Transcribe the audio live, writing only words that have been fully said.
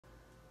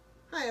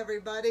Hi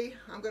everybody,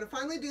 I'm going to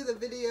finally do the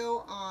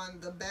video on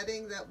the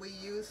bedding that we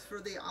use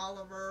for the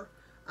Oliver.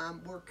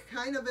 We're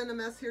kind of in a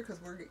mess here because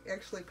we're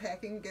actually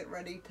packing, getting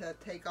ready to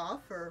take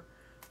off for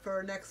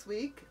next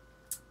week.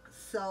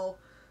 So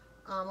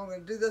I'm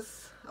going to do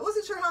this. I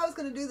wasn't sure how I was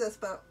going to do this,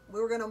 but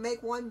we were going to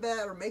make one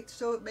bed or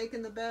show it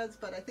making the beds,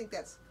 but I think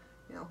that's,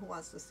 you know, who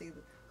wants to see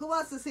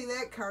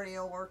that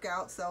cardio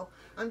workout. So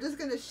I'm just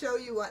going to show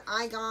you what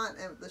I got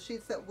and the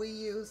sheets that we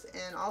use,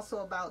 and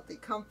also about the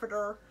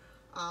comforter.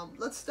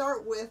 Let's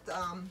start with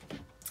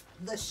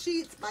the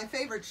sheets. My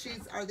favorite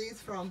sheets are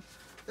these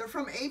they're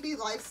from AB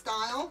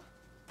Lifestyle,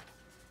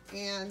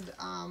 and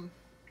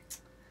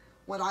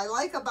what I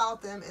like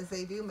about them is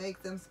they do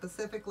make them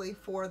specifically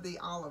for the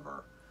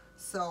Oliver.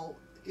 So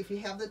if you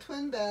have the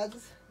twin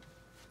beds,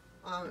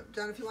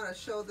 John, if you want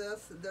to show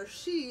this, their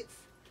sheets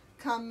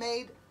come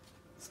made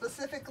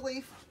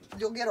specifically.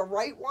 You'll get a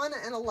right one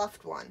and a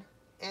left one,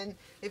 and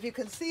if you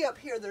can see up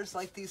here, there's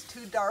like these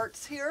two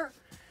darts here.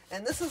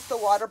 And this is the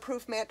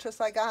waterproof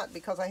mattress I got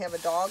because I have a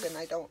dog and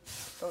I don't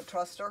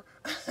trust her.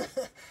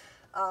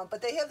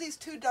 But they have these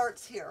two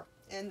darts here,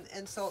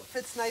 and so it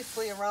fits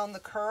nicely around the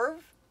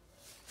curve.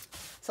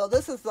 So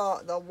this is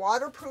the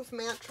waterproof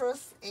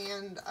mattress,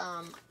 and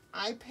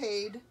I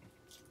paid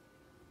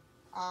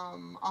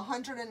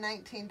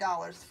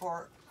 $119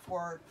 for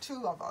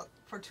two of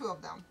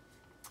them.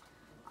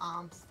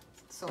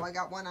 So I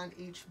got one on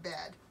each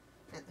bed.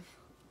 And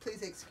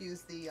please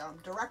excuse the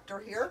director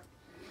here.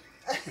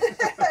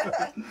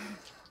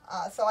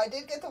 So I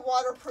did get the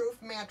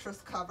waterproof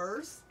mattress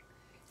covers,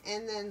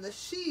 and then the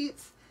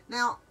sheets.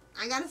 Now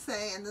I gotta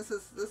say, and this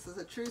is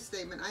a true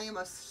statement, I'm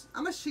a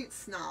sheet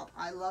snob.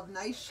 I love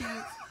nice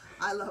sheets.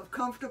 I love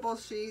comfortable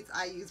sheets.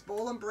 I use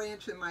Boll and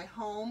Branch in my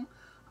home,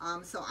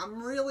 so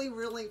I'm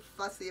really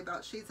fussy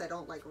about sheets. I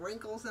don't like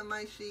wrinkles in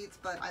my sheets,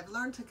 but I've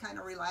learned to kind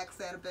of relax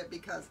that a bit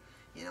because,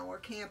 you know, we're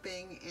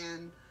camping,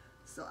 and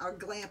so, or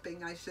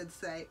glamping I should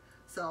say.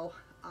 So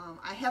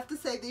I have to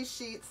say, these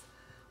sheets,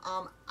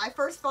 I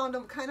first found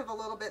them kind of a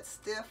little bit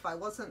stiff. I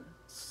wasn't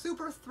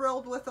super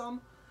thrilled with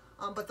them,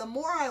 but the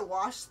more I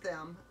wash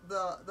them,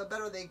 the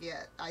better they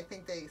get. I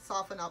think they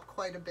soften up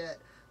quite a bit.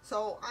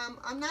 So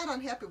I'm not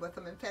unhappy with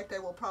them. In fact, I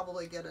will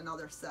probably get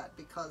another set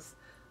because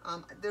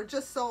they're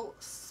just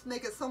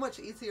make it so much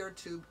easier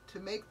to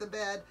make the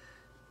bed,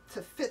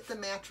 to fit the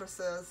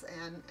mattresses,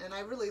 and I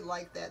really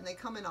like that. And they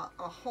come in a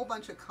whole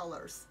bunch of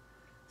colors.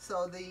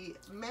 So the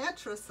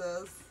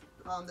mattresses,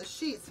 the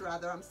sheets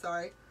rather, I'm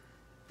sorry,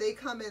 they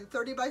come in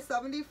 30 by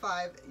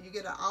 75. You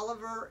get an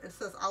Oliver, it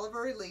says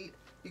Oliver Elite.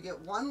 You get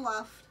one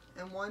left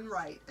and one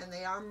right, and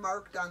they are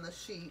marked on the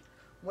sheet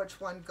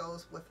which one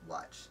goes with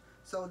what.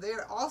 So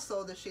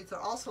the sheets are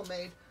also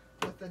made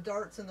with the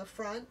darts in the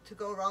front to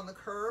go around the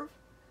curve,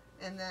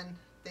 and then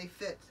they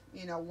fit,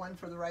 you know, one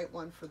for the right,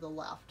 one for the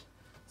left.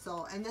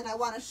 So, and then I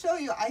want to show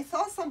you, I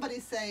saw somebody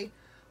say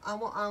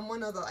on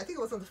one of the, I think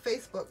it was on the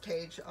Facebook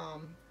page,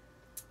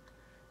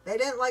 they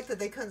didn't like that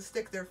they couldn't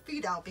stick their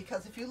feet out,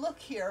 because if you look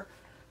here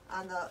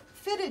on the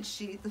fitted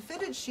sheet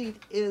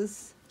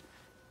is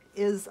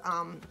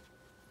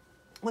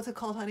what's it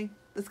called, honey?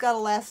 It's got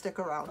elastic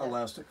around it.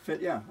 Elastic fit,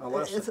 yeah,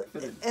 elastic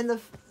fitted.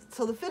 And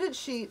so the fitted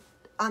sheet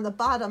on the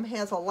bottom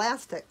has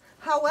elastic.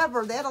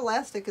 However, that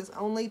elastic is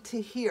only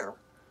to here.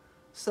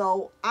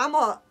 So I'm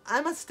a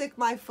stick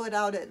my foot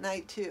out at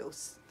night too.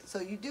 So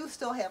you do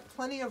still have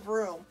plenty of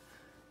room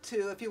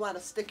to, if you want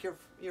to stick your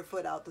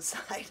foot out the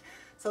side.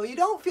 So you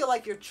don't feel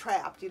like you're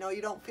trapped, you know, you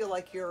don't feel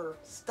like you're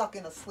stuck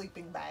in a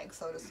sleeping bag,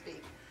 so to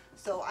speak.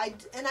 So I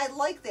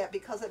like that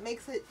because it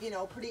makes it, you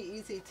know, pretty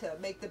easy to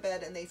make the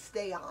bed and they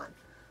stay on.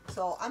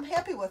 So I'm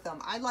happy with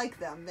them. I like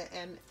them.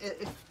 And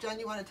if, Jen,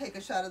 you want to take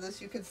a shot of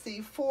this, you can see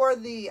for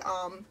the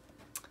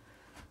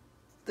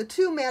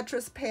two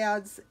mattress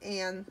pads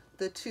and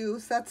the two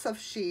sets of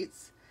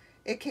sheets,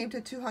 it came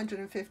to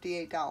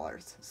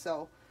 $258.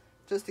 So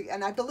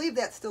and I believe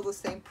that's still the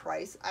same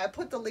price. I'll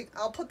put the link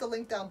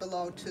down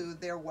below to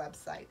their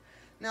website.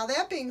 Now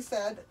that being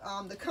said,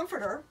 the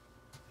comforter,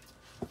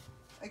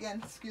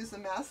 again, excuse the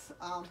mess.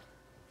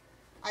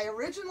 I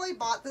originally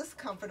bought this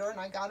comforter, and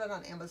I got it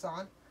on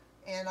Amazon,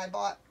 and I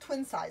bought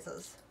twin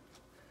sizes.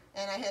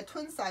 And I had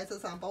twin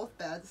sizes on both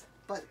beds,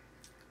 but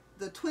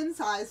the twin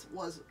size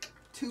was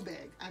too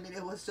big. I mean,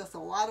 it was just a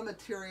lot of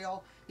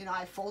material. You know,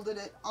 I folded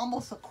it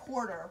almost a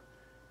quarter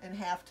in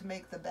half to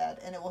make the bed,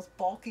 and it was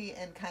bulky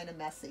and kind of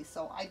messy,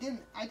 so I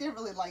didn't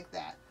really like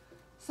that.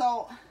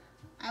 So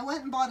I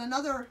went and bought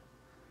another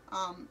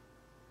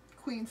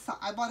queen size.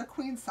 I bought a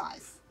queen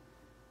size,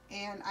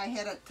 and I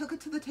took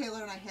it to the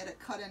tailor and I had it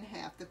cut in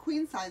half. The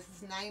queen size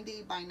is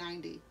 90 by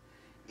 90,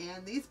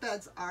 and these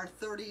beds are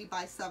 30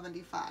 by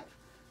 75.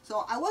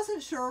 So I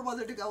wasn't sure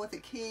whether to go with the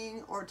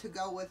king or to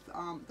go with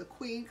the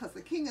queen, because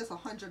the king is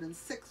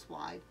 106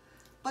 wide,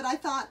 but I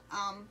thought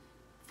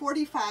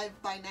 45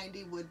 by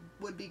 90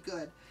 would be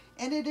good,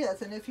 and it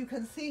is. And if you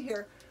can see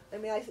here, I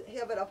mean, I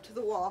have it up to the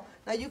wall.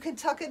 Now you can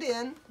tuck it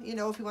in, you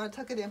know, if you want to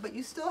tuck it in, but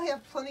you still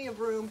have plenty of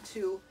room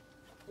to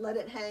let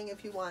it hang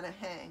if you want to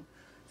hang.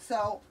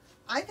 So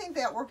I think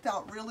that worked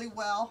out really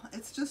well.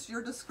 It's just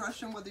your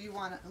discretion whether you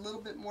want a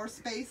little bit more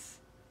space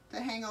to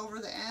hang over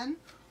the end,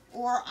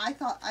 or I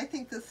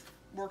think this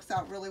works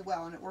out really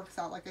well, and it works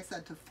out, like I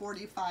said, to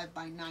 45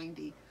 by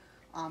 90.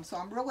 So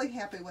I'm really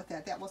happy with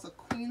that. That was a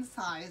queen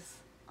size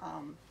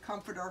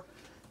comforter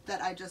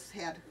that I just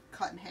had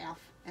cut in half,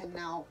 and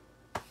now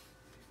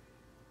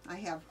I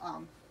have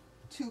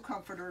 2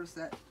 comforters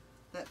that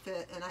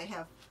fit, and I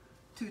have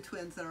 2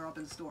 twins that are up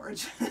in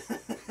storage.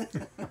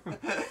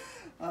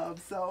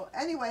 So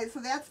anyway,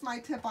 so that's my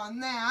tip on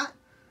that.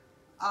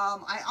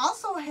 I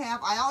also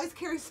have, I always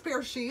carry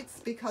spare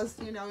sheets because,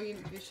 you know, you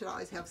should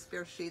always have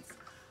spare sheets.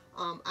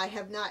 I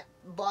have not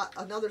bought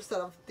another set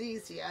of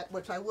these yet,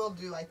 which I will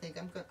do. I think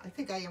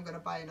I am going to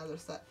buy another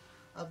set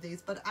of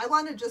these, but I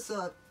wanted just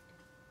a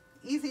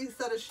easy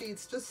set of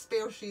sheets, just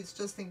spare sheets,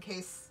 just in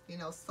case, you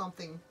know,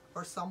 something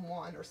or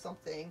someone or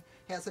something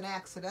has an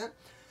accident.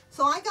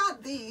 So I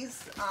got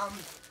these.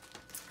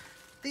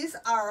 These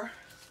are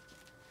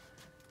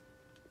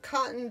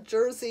cotton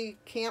jersey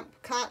camp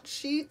cot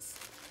sheets.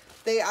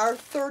 They are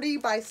 30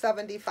 by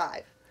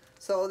 75,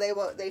 so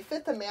they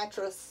fit the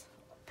mattress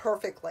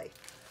perfectly.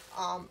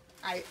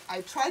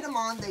 I tried them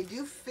on. They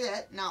do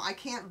fit. Now I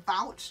can't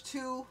vouch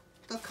to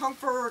the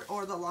comfort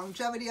or the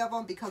longevity of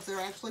them because they're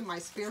actually my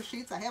spare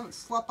sheets. I haven't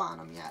slept on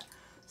them yet,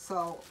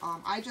 so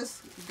I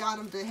just got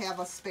them to have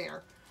a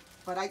spare.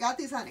 But I got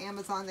these on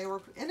Amazon. They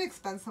were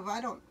inexpensive. I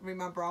don't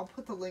remember. I'll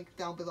put the link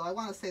down below. I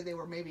want to say they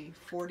were maybe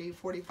 $40,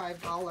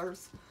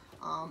 $45.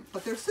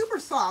 But they're super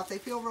soft. They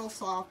feel real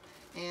soft.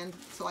 And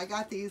so I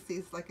got these.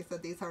 These, like I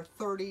said, these are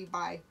 30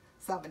 by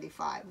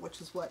 75, which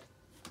is what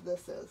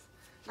this is.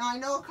 Now I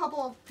know a couple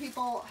of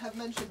people have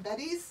mentioned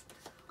beddies.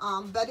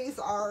 Beddies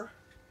are,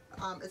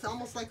 it's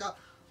almost like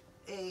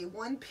a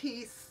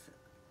one-piece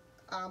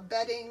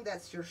bedding.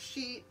 That's your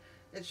sheet.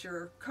 It's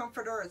your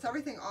comforter. It's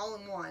everything all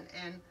in one.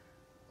 And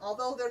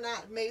although they're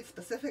not made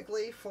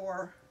specifically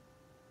for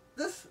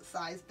this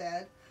size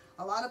bed,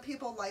 a lot of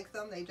people like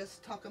them. They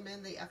just tuck them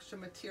in the extra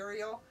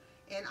material.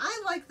 And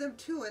I like them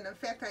too. And in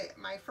fact,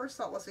 my first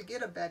thought was to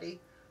get a beddy,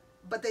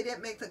 but they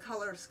didn't make the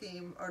color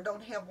scheme or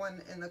don't have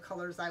one in the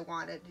colors I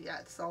wanted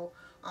yet. So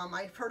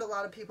I've heard a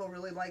lot of people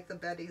really like the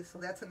beddies. So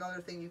that's another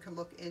thing you can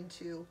look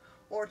into.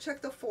 Or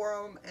check the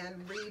forum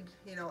and read,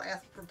 you know,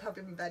 ask for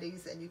puppy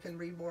beddies, and you can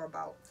read more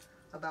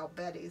about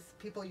beddies.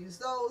 People use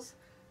those.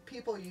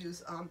 People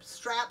use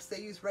straps.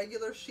 They use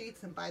regular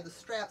sheets and buy the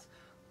straps.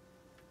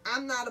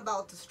 I'm not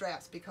about the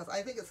straps because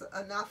I think it's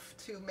enough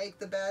to make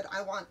the bed.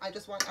 I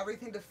just want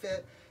everything to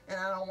fit, and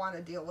I don't want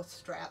to deal with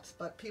straps.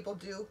 But people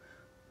do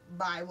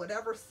buy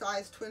whatever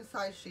size twin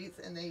size sheets,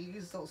 and they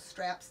use those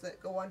straps that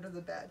go under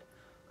the bed.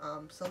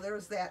 So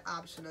there's that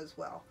option as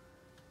well.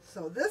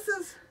 So this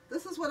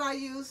is what I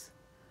use.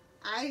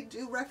 I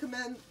do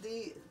recommend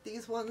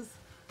these ones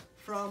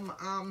from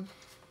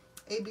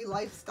AB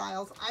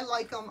Lifestyles. I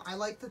like them. I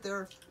like that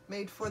they're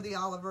made for the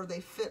Oliver.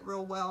 They fit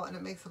real well, and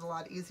it makes it a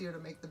lot easier to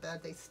make the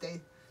bed. They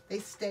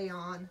stay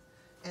on,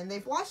 and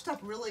they've washed up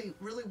really,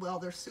 really well.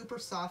 They're super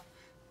soft.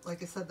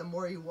 Like I said, the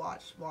more you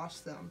wash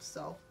them.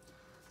 So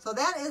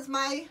that is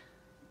my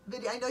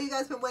video. I know you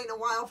guys have been waiting a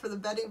while for the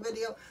bedding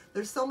video.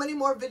 There's so many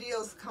more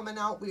videos coming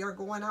out. We are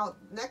going out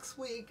next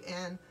week,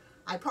 and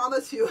I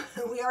promise you,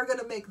 we are going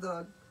to make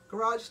the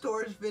garage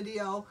storage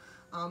video.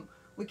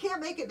 We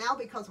can't make it now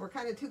because we're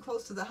kind of too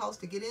close to the house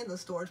to get in the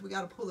storage. We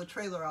got to pull the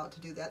trailer out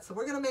to do that. So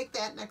we're going to make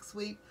that next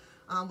week.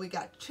 We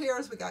got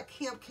chairs, we got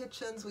camp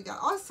kitchens, we got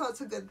all sorts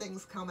of good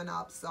things coming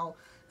up. So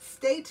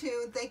stay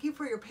tuned. Thank you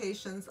for your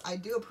patience. I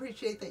do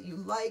appreciate that you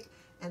like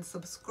and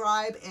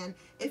subscribe. And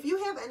if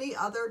you have any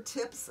other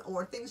tips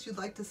or things you'd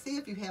like to see,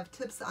 if you have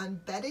tips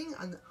on bedding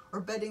or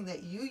bedding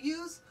that you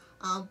use,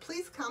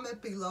 please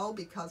comment below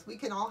because we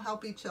can all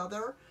help each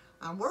other.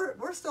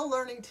 We're still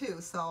learning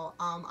too, so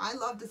I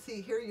love to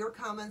hear your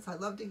comments. I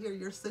love to hear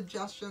your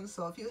suggestions.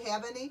 So if you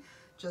have any,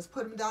 just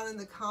put them down in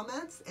the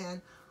comments.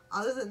 And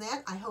other than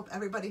that, I hope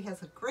everybody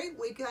has a great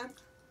weekend.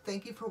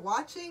 Thank you for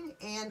watching,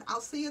 and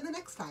I'll see you the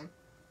next time.